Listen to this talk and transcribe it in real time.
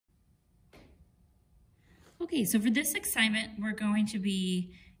Okay, so for this assignment, we're going to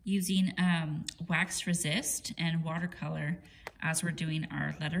be using wax resist and watercolor as we're doing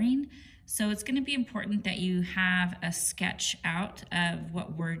our lettering. So it's going to be important that you have a sketch out of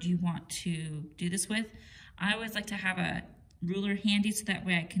what word you want to do this with. I always like to have a ruler handy so that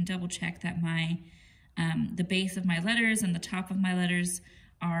way I can double check that my the base of my letters and the top of my letters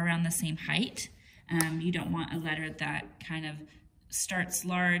are around the same height. You don't want a letter that kind of starts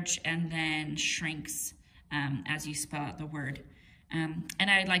large and then shrinks as you spell out the word. And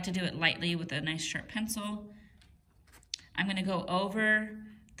I like to do it lightly with a nice sharp pencil. I'm going to go over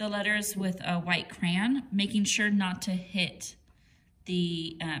the letters with a white crayon, making sure not to hit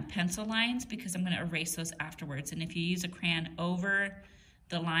the pencil lines because I'm going to erase those afterwards. And if you use a crayon over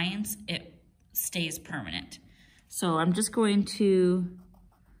the lines, it stays permanent. So I'm just going to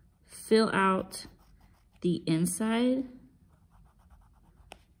fill out the inside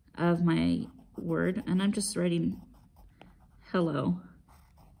of my word, and I'm just writing hello.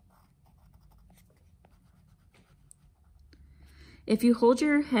 If you hold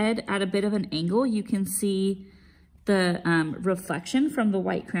your head at a bit of an angle, you can see the reflection from the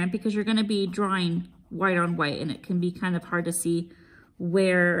white crayon because you're going to be drawing white on white, and it can be kind of hard to see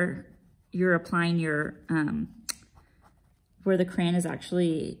where you're applying your, where the crayon is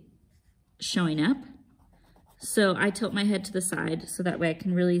actually showing up. So I tilt my head to the side so that way I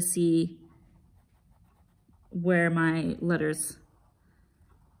can really see where my letters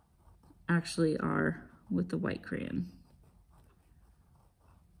actually are with the white crayon.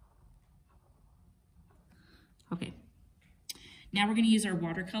 Okay, now we're going to use our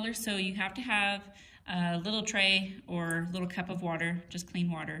watercolor. So you have to have a little tray or little cup of water, just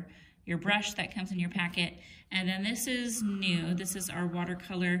clean water, your brush that comes in your packet, and then this is new. This is our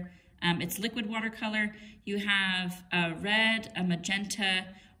watercolor. It's liquid watercolor. You have a red, a magenta,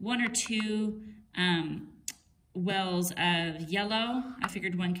 one or two wells of yellow. I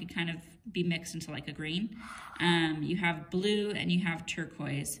figured one could kind of be mixed into like a green. You have blue and you have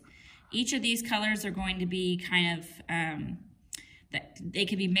turquoise. Each of these colors are going to be kind of, that they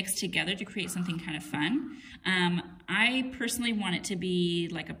can be mixed together to create something kind of fun. I personally want it to be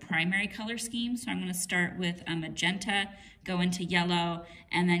like a primary color scheme, so I'm going to start with a magenta, go into yellow,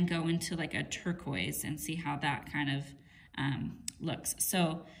 and then go into like a turquoise and see how that kind of looks.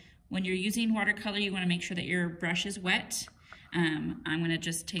 So when you're using watercolor, you want to make sure that your brush is wet. I'm going to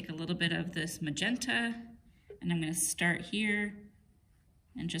just take a little bit of this magenta, and I'm going to start here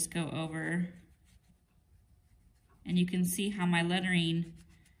and just go over. And you can see how my lettering,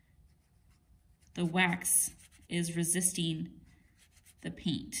 the wax is resisting the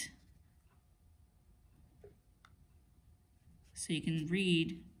paint. So you can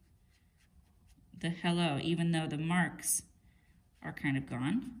read the hello, even though the marks are kind of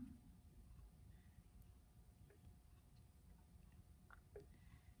gone.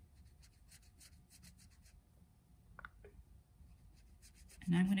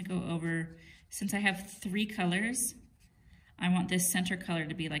 And I'm going to go over, since I have 3 colors, I want this center color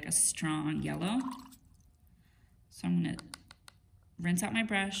to be like a strong yellow. So I'm going to rinse out my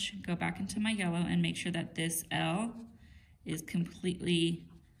brush, go back into my yellow, and make sure that this L is completely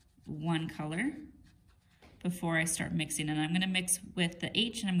one color before I start mixing. And I'm going to mix with the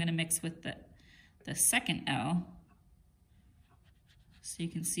H, and I'm going to mix with the second L. So you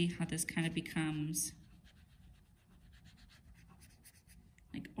can see how this kind of becomes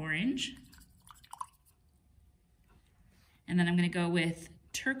like orange. And then I'm going to go with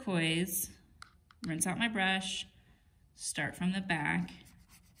turquoise, rinse out my brush, start from the back,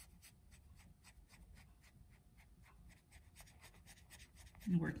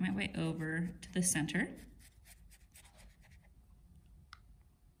 and work my way over to the center.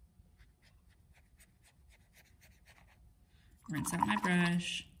 Rinse out my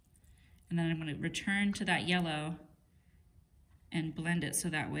brush, and then I'm going to return to that yellow and blend it so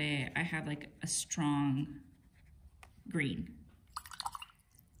that way I have like a strong green.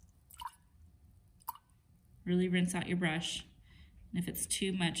 Really rinse out your brush, and if it's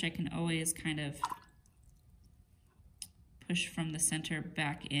too much, I can always kind of push from the center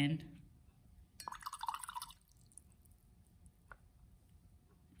back in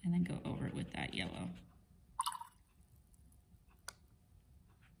and then go over it with that yellow.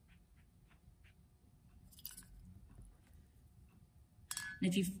 And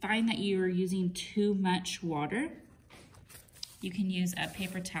if you find that you're using too much water, you can use a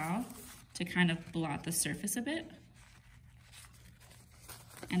paper towel to kind of blot the surface a bit.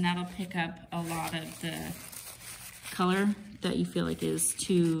 And that'll pick up a lot of the color that you feel like is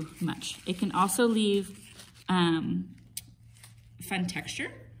too much. It can also leave fun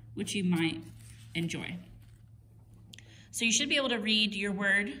texture, which you might enjoy. So you should be able to read your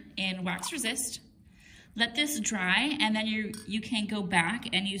word in wax resist. Let this dry, and then you can go back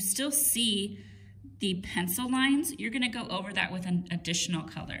and you still see the pencil lines. You're gonna go over that with an additional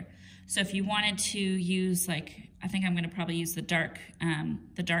color. So if you wanted to use, like, I think I'm gonna probably use the dark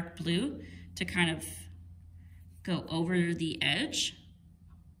blue to kind of go over the edge,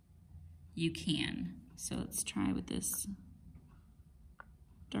 you can. So let's try with this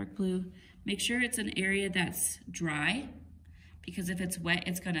dark blue. Make sure it's an area that's dry, because if it's wet,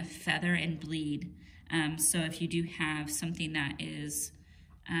 it's gonna feather and bleed. So if you do have something that is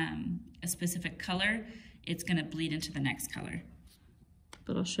a specific color, it's gonna bleed into the next color.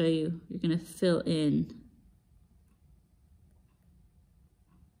 But I'll show you, you're gonna fill in.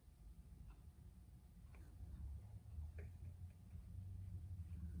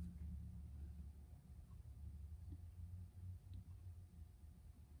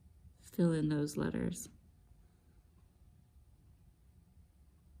 Fill in those letters.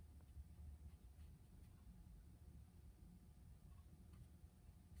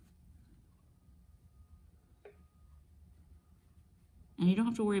 And you don't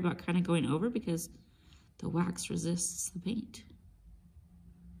have to worry about kind of going over because the wax resists the paint.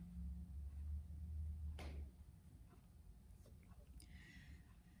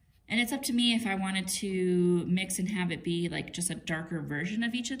 And it's up to me if I wanted to mix and have it be like just a darker version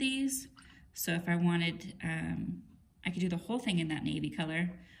of each of these. So if I wanted, I could do the whole thing in that navy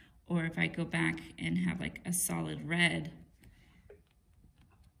color, or if I go back and have like a solid red,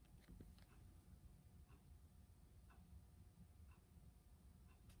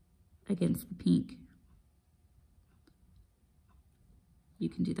 against the pink, you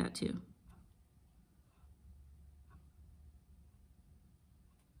can do that too.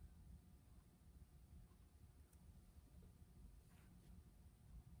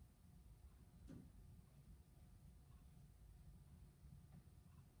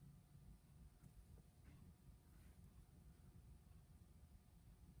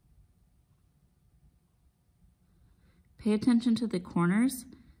 Pay attention to the corners.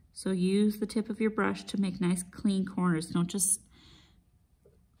 So use the tip of your brush to make nice clean corners. Don't just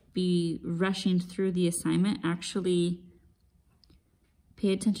be rushing through the assignment. Actually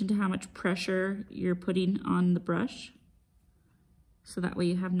pay attention to how much pressure you're putting on the brush. So that way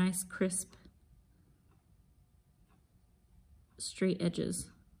you have nice, crisp, straight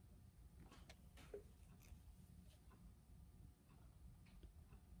edges.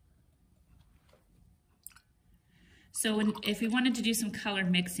 So if we wanted to do some color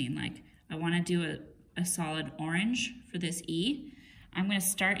mixing, like I want to do a solid orange for this E, I'm going to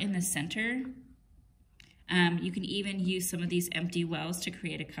start in the center. You can even use some of these empty wells to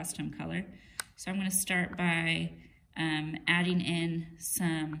create a custom color. So I'm going to start by adding in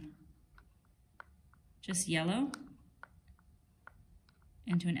some just yellow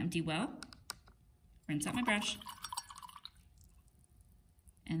into an empty well. Rinse out my brush.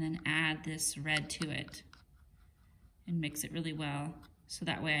 And then add this red to it. And mix it really well, so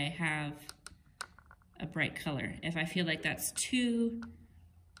that way I have a bright color. If I feel like that's too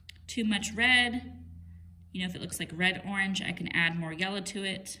much red, you know, if it looks like red-orange, I can add more yellow to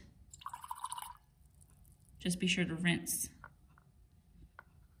it. Just be sure to rinse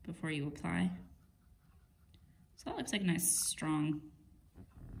before you apply. So that looks like a nice strong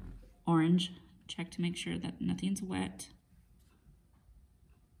orange. Check to make sure that nothing's wet.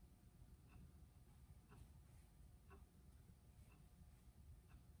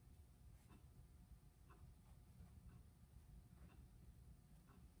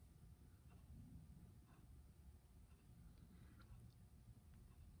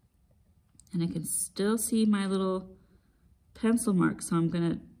 And I can still see my little pencil mark, so I'm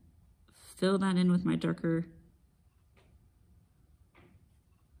gonna fill that in with my darker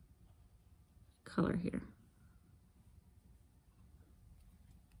color here.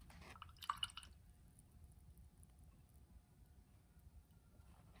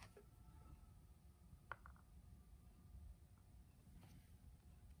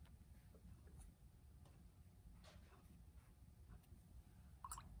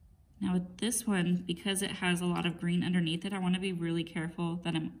 Now with this one, because it has a lot of green underneath it, I want to be really careful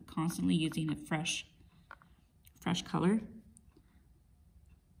that I'm constantly using a fresh color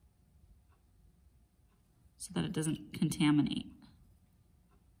so that it doesn't contaminate.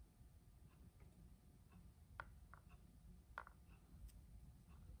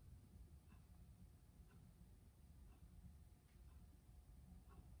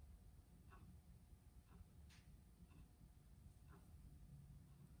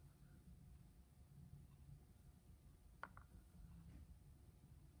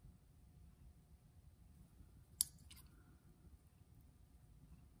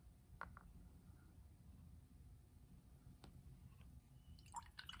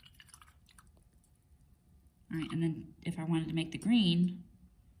 All right, and then if I wanted to make the green,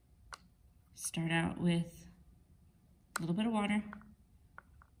 start out with a little bit of water.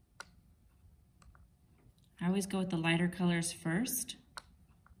 I always go with the lighter colors first.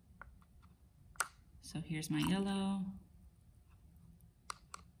 So here's my yellow.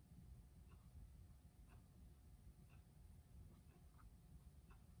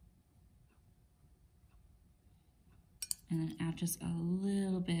 And then add just a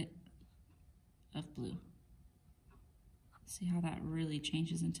little bit of blue. See how that really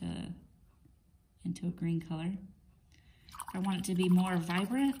changes into a green color. If I want it to be more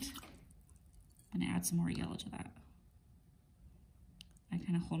vibrant, I'm gonna add some more yellow to that. I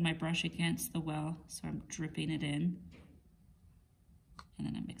kind of hold my brush against the well, so I'm dripping it in, and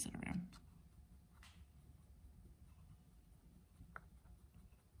then I mix it around.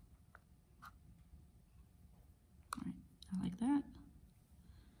 All right, I like that.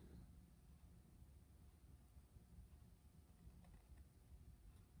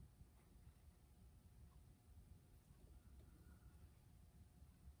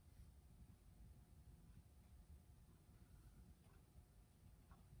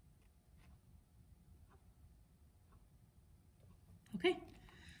 Okay.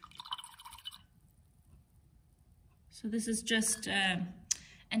 So this is just an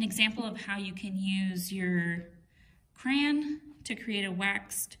example of how you can use your crayon to create a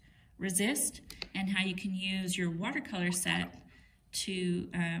waxed resist, and how you can use your watercolor set to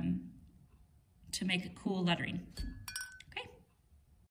make a cool lettering.